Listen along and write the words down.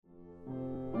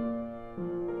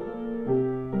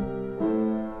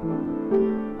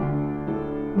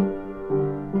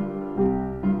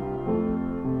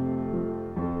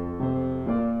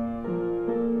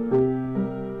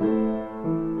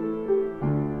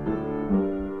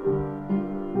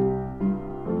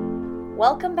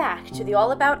Welcome back to the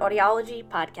All About Audiology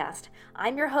podcast.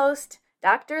 I'm your host,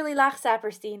 Dr. Lilach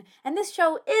Saperstein, and this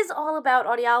show is all about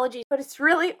audiology, but it's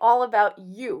really all about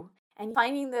you and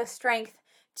finding the strength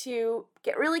to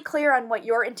get really clear on what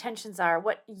your intentions are,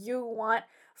 what you want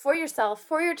for yourself,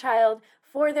 for your child,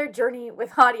 for their journey with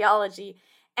audiology.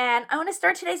 And I want to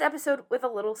start today's episode with a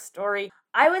little story.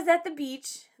 I was at the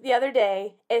beach the other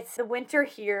day. It's the winter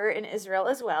here in Israel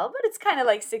as well, but it's kind of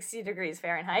like 60 degrees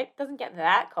Fahrenheit. It doesn't get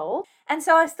that cold. And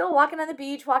so I'm still walking on the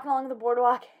beach, walking along the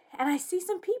boardwalk, and I see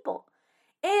some people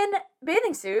in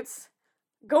bathing suits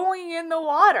going in the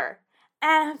water.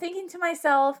 And I'm thinking to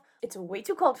myself, it's way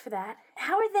too cold for that.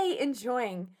 How are they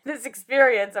enjoying this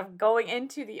experience of going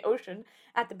into the ocean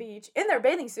at the beach in their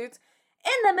bathing suits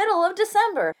in the middle of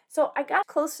December? So I got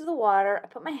close to the water, I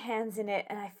put my hands in it,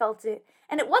 and I felt it.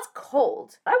 And it was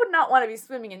cold. I would not want to be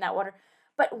swimming in that water.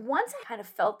 But once I kind of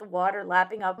felt the water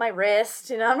lapping up my wrist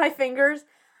and on my fingers,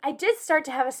 I did start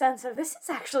to have a sense of, this is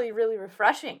actually really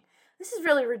refreshing. This is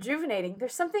really rejuvenating.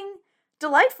 There's something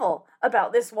delightful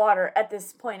about this water at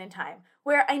this point in time,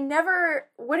 where I never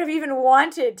would have even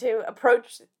wanted to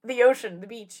approach the ocean, the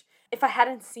beach, if I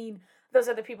hadn't seen those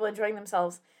other people enjoying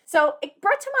themselves. So it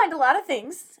brought to mind a lot of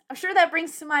things. I'm sure that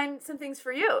brings to mind some things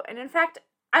for you. And in fact,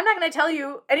 I'm not going to tell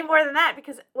you any more than that,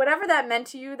 because whatever that meant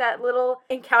to you, that little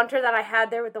encounter that I had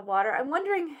there with the water, I'm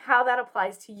wondering how that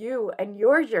applies to you and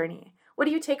your journey. What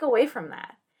do you take away from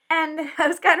that? And I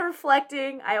was kind of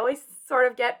reflecting. I always sort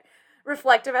of get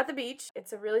reflective at the beach.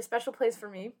 It's a really special place for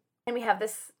me. And we have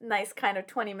this nice kind of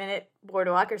 20-minute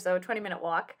boardwalk or so, 20-minute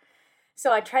walk.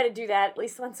 So I try to do that at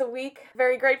least once a week.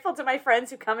 Very grateful to my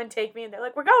friends who come and take me, and they're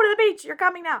like, we're going to the beach, you're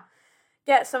coming now.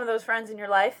 Get some of those friends in your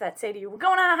life that say to you, we're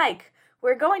going on a hike,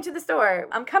 we're going to the store,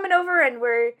 I'm coming over and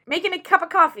we're making a cup of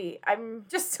coffee. I'm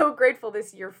just so grateful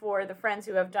this year for the friends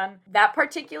who have done that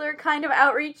particular kind of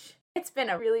outreach. It's been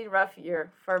a really rough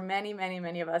year for many, many,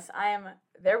 many of us. I am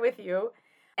there with you.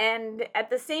 And at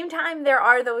the same time, there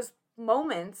are those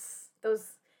moments,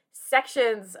 those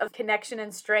sections of connection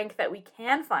and strength that we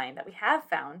can find, that we have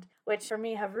found, which for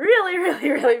me have really, really,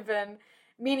 really been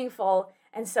meaningful.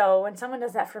 And so when someone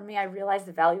does that for me, I realize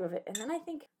the value of it. And then I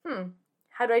think,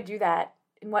 how do I do that?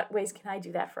 In what ways can I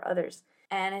do that for others?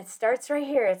 And it starts right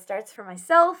here. It starts for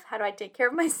myself. How do I take care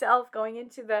of myself going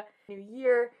into the new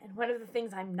year? And one of the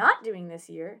things I'm not doing this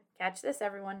year, catch this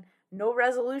everyone, no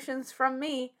resolutions from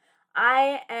me.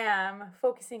 I am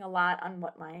focusing a lot on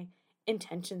what my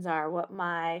intentions are, what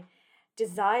my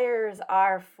desires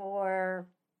are for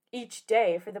each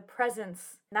day, for the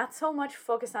presence. Not so much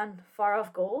focus on far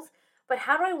off goals, but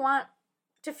how do I want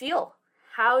to feel?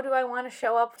 How do I want to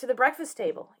show up to the breakfast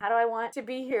table? How do I want to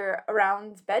be here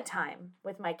around bedtime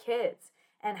with my kids?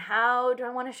 And how do I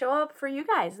want to show up for you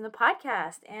guys in the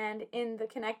podcast and in the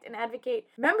Connect and Advocate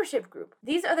membership group?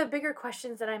 These are the bigger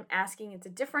questions that I'm asking. It's a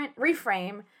different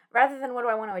reframe. Rather than what do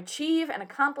I want to achieve and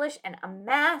accomplish and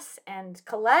amass and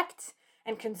collect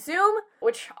and consume,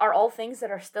 which are all things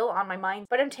that are still on my mind.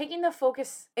 But I'm taking the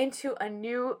focus into a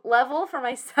new level for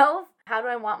myself. How do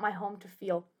I want my home to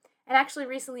feel? And actually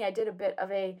recently I did a bit of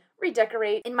a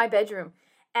redecorate in my bedroom.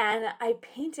 And I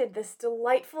painted this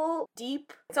delightful,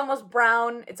 deep, it's almost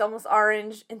brown, it's almost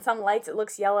orange. In some lights it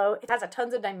looks yellow. It has a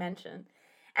tons of dimension.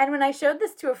 And when I showed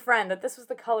this to a friend that this was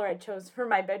the color I chose for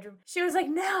my bedroom, she was like,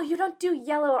 no, you don't do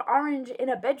yellow or orange in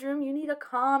a bedroom. You need a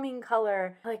calming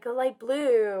color, like a light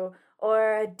blue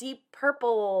or a deep purple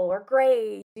or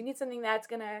gray. You need something that's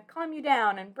going to calm you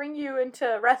down and bring you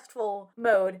into restful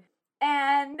mode.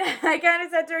 And I kind of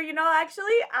said to her, actually,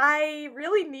 I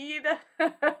really need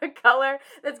a color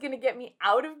that's going to get me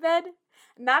out of bed.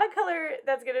 Not a color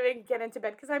that's going to make me get into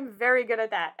bed, because I'm very good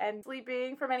at that. And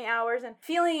sleeping for many hours and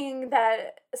feeling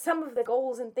that some of the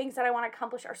goals and things that I want to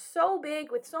accomplish are so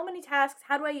big with so many tasks.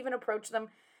 How do I even approach them?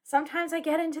 Sometimes I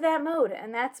get into that mode.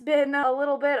 And that's been a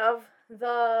little bit of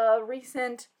the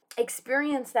recent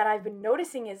experience that I've been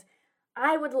noticing is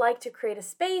I would like to create a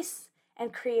space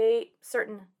and create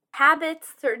certain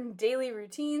habits, certain daily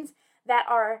routines that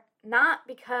are not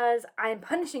because I'm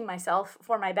punishing myself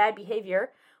for my bad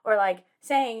behavior or like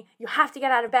saying you have to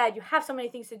get out of bed, you have so many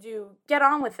things to do, get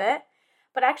on with it,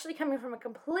 but actually coming from a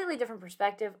completely different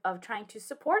perspective of trying to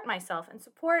support myself and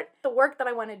support the work that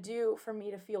I want to do for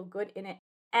me to feel good in it.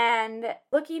 And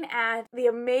looking at the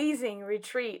amazing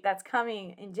retreat that's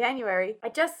coming in January, I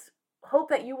just hope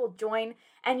that you will join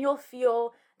and you'll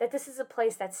feel that this is a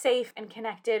place that's safe and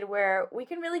connected where we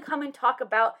can really come and talk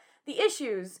about the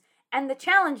issues and the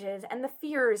challenges and the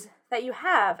fears that you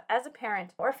have as a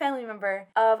parent or a family member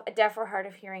of a deaf or hard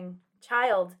of hearing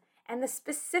child and the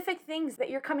specific things that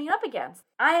you're coming up against.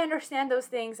 I understand those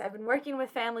things. I've been working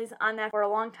with families on that for a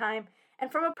long time,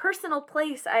 And from a personal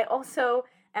place, I also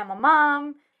am a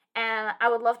mom, and I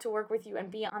would love to work with you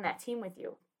and be on that team with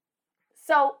you.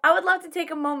 So I would love to take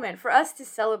a moment for us to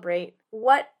celebrate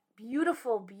what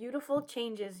beautiful, beautiful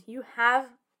changes you have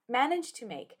managed to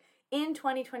make in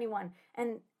 2021.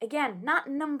 And again, not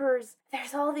numbers.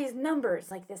 There's all these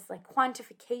numbers, like this like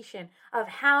quantification of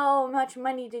how much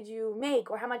money did you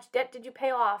make, or how much debt did you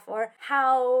pay off, or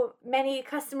how many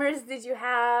customers did you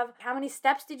have, how many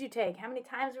steps did you take, how many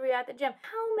times were you at the gym,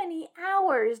 how many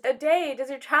hours a day does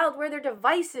your child wear their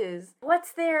devices,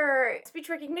 what's their speech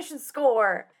recognition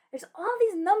score. There's all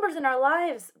these numbers in our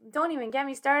lives. Don't even get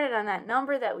me started on that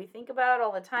number that we think about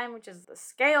all the time, which is the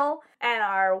scale and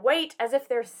our weight, as if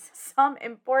there's some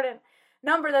important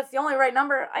number that's the only right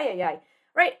number.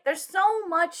 Right? There's so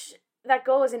much that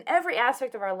goes in every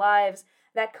aspect of our lives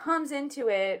that comes into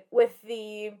it with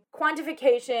the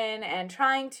quantification and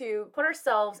trying to put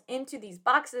ourselves into these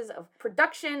boxes of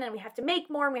production, and we have to make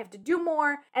more, and we have to do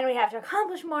more, and we have to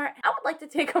accomplish more. I would like to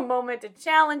take a moment to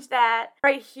challenge that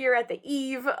right here at the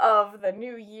eve of the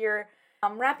new year.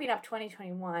 I'm wrapping up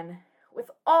 2021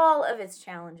 with all of its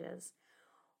challenges.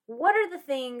 What are the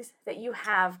things that you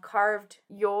have carved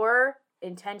your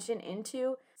intention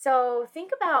into? So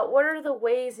think about, what are the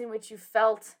ways in which you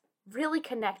felt really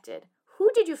connected? Who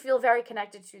did you feel very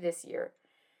connected to this year?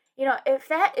 If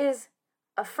that is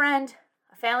a friend,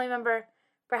 a family member,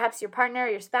 perhaps your partner,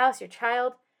 your spouse, your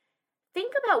child,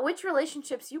 think about which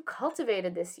relationships you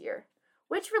cultivated this year.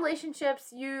 Which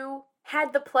relationships you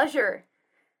had the pleasure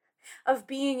of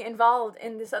being involved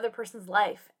in this other person's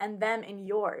life and them in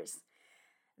yours.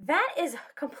 That is a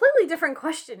completely different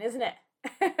question, isn't it?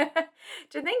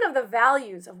 To think of the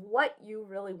values of what you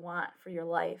really want for your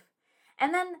life.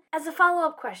 And then as a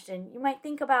follow-up question, you might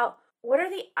think about, what are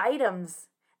the items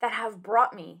that have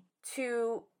brought me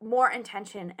to more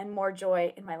intention and more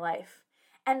joy in my life?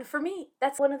 And for me,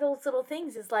 that's one of those little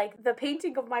things, is like the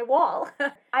painting of my wall.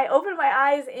 I open my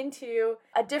eyes into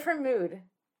a different mood,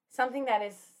 something that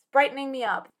is brightening me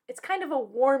up. It's kind of a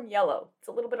warm yellow. It's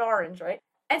a little bit orange, right?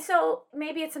 And so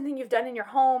maybe it's something you've done in your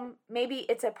home. Maybe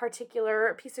it's a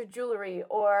particular piece of jewelry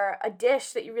or a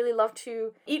dish that you really love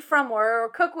to eat from or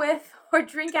cook with or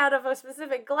drink out of a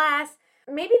specific glass.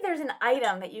 Maybe there's an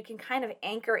item that you can kind of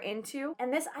anchor into,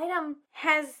 and this item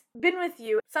has been with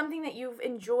you, something that you've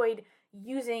enjoyed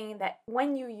using, that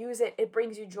when you use it, it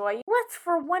brings you joy. Let's,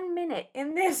 for 1 minute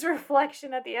in this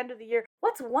reflection at the end of the year,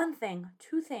 what's one thing,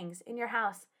 two things in your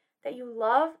house that you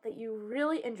love, that you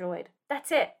really enjoyed?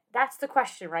 That's it. That's the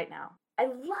question right now. I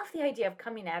love the idea of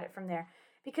coming at it from there,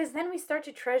 because then we start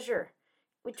to treasure.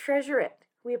 We treasure it,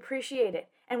 we appreciate it,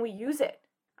 and we use it.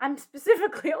 I'm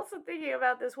specifically also thinking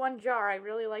about this one jar I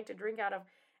really like to drink out of.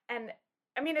 And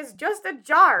I mean, it's just a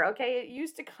jar, okay? It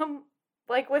used to come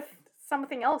like with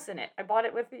something else in it. I bought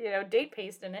it with, date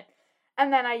paste in it.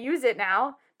 And then I use it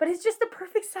now, but it's just the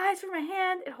perfect size for my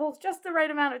hand. It holds just the right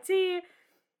amount of tea.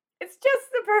 It's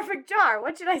just the perfect jar.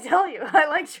 What should I tell you? I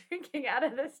like drinking out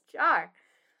of this jar.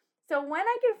 So when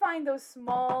I can find those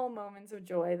small moments of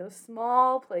joy, those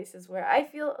small places where I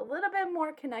feel a little bit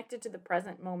more connected to the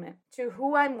present moment, to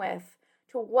who I'm with,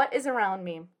 to what is around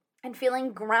me, and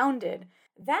feeling grounded,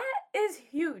 that is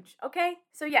huge, okay?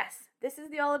 So yes, this is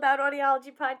the All About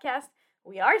Audiology podcast.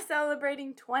 We are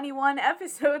celebrating 21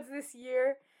 episodes this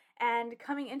year and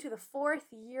coming into the 4th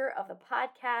year of the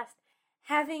podcast,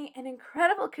 having an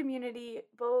incredible community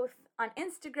both on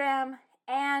Instagram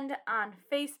and on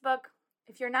Facebook.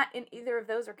 If you're not in either of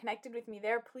those or connected with me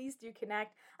there, please do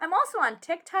connect. I'm also on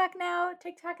TikTok now.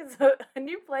 TikTok is a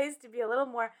new place to be a little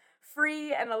more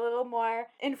free and a little more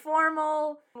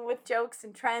informal with jokes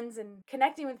and trends and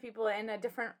connecting with people in a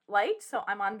different light. So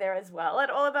I'm on there as well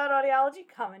at All About Audiology.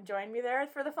 Come and join me there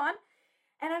for the fun.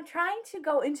 And I'm trying to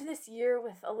go into this year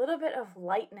with a little bit of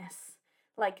lightness,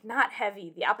 like not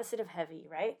heavy, the opposite of heavy,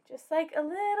 right? Just like a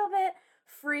little bit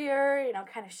freer,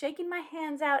 kind of shaking my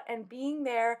hands out and being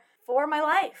there for my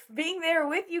life, being there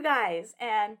with you guys.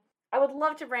 And I would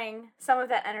love to bring some of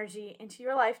that energy into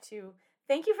your life too.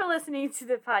 Thank you for listening to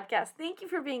the podcast. Thank you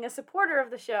for being a supporter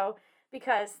of the show,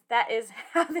 because that is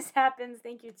how this happens.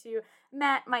 Thank you to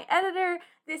Matt, my editor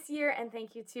this year, and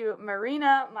thank you to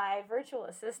Marina, my virtual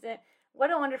assistant.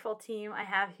 What a wonderful team I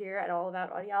have here at All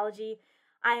About Audiology.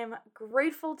 I am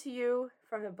grateful to you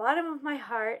from the bottom of my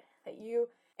heart that you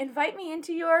invite me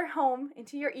into your home,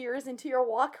 into your ears, into your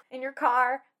walk, in your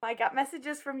car. I got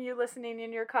messages from you listening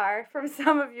in your car, from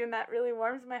some of you, and that really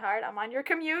warms my heart. I'm on your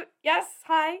commute. Yes,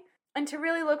 hi. And to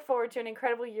really look forward to an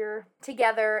incredible year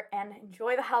together and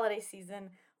enjoy the holiday season.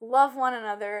 Love one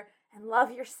another and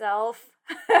love yourself.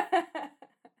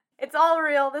 It's all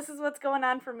real. This is what's going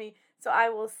on for me. So I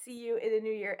will see you in the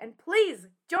new year. And please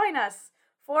join us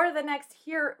for the next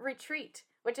HEAR retreat,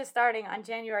 which is starting on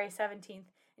January 17th.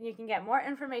 And you can get more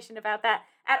information about that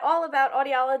at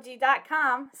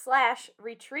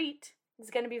allaboutaudiology.com/retreat.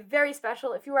 It's going to be very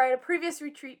special. If you were at a previous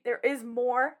retreat, there is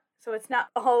more. So it's not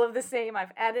all of the same.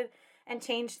 I've added and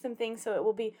changed some things, so it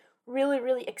will be really,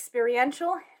 really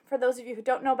experiential. For those of you who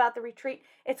don't know about the retreat,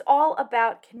 it's all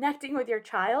about connecting with your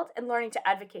child and learning to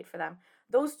advocate for them.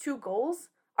 Those two goals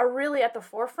are really at the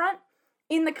forefront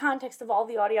in the context of all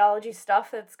the audiology stuff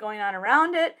that's going on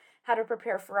around it, how to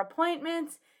prepare for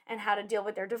appointments, and how to deal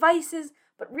with their devices,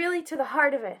 but really to the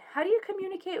heart of it. How do you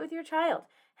communicate with your child?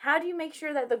 How do you make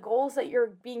sure that the goals that you're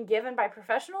being given by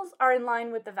professionals are in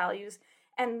line with the values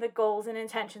and the goals and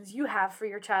intentions you have for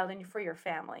your child and for your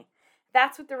family?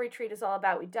 That's what the retreat is all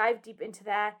about. We dive deep into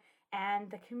that,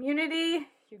 and the community,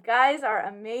 you guys are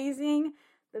amazing.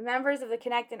 The members of the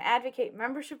Connect and Advocate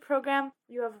membership program,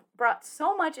 you have brought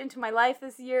so much into my life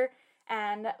this year,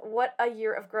 and what a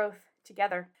year of growth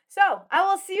together. So, I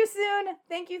will see you soon.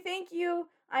 Thank you.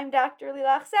 I'm Dr.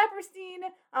 Lilach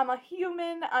Saperstein. I'm a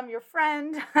human. I'm your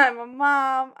friend. I'm a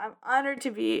mom. I'm honored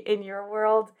to be in your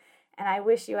world, and I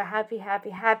wish you a happy,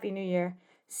 happy, happy new year.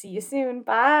 See you soon.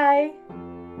 Bye.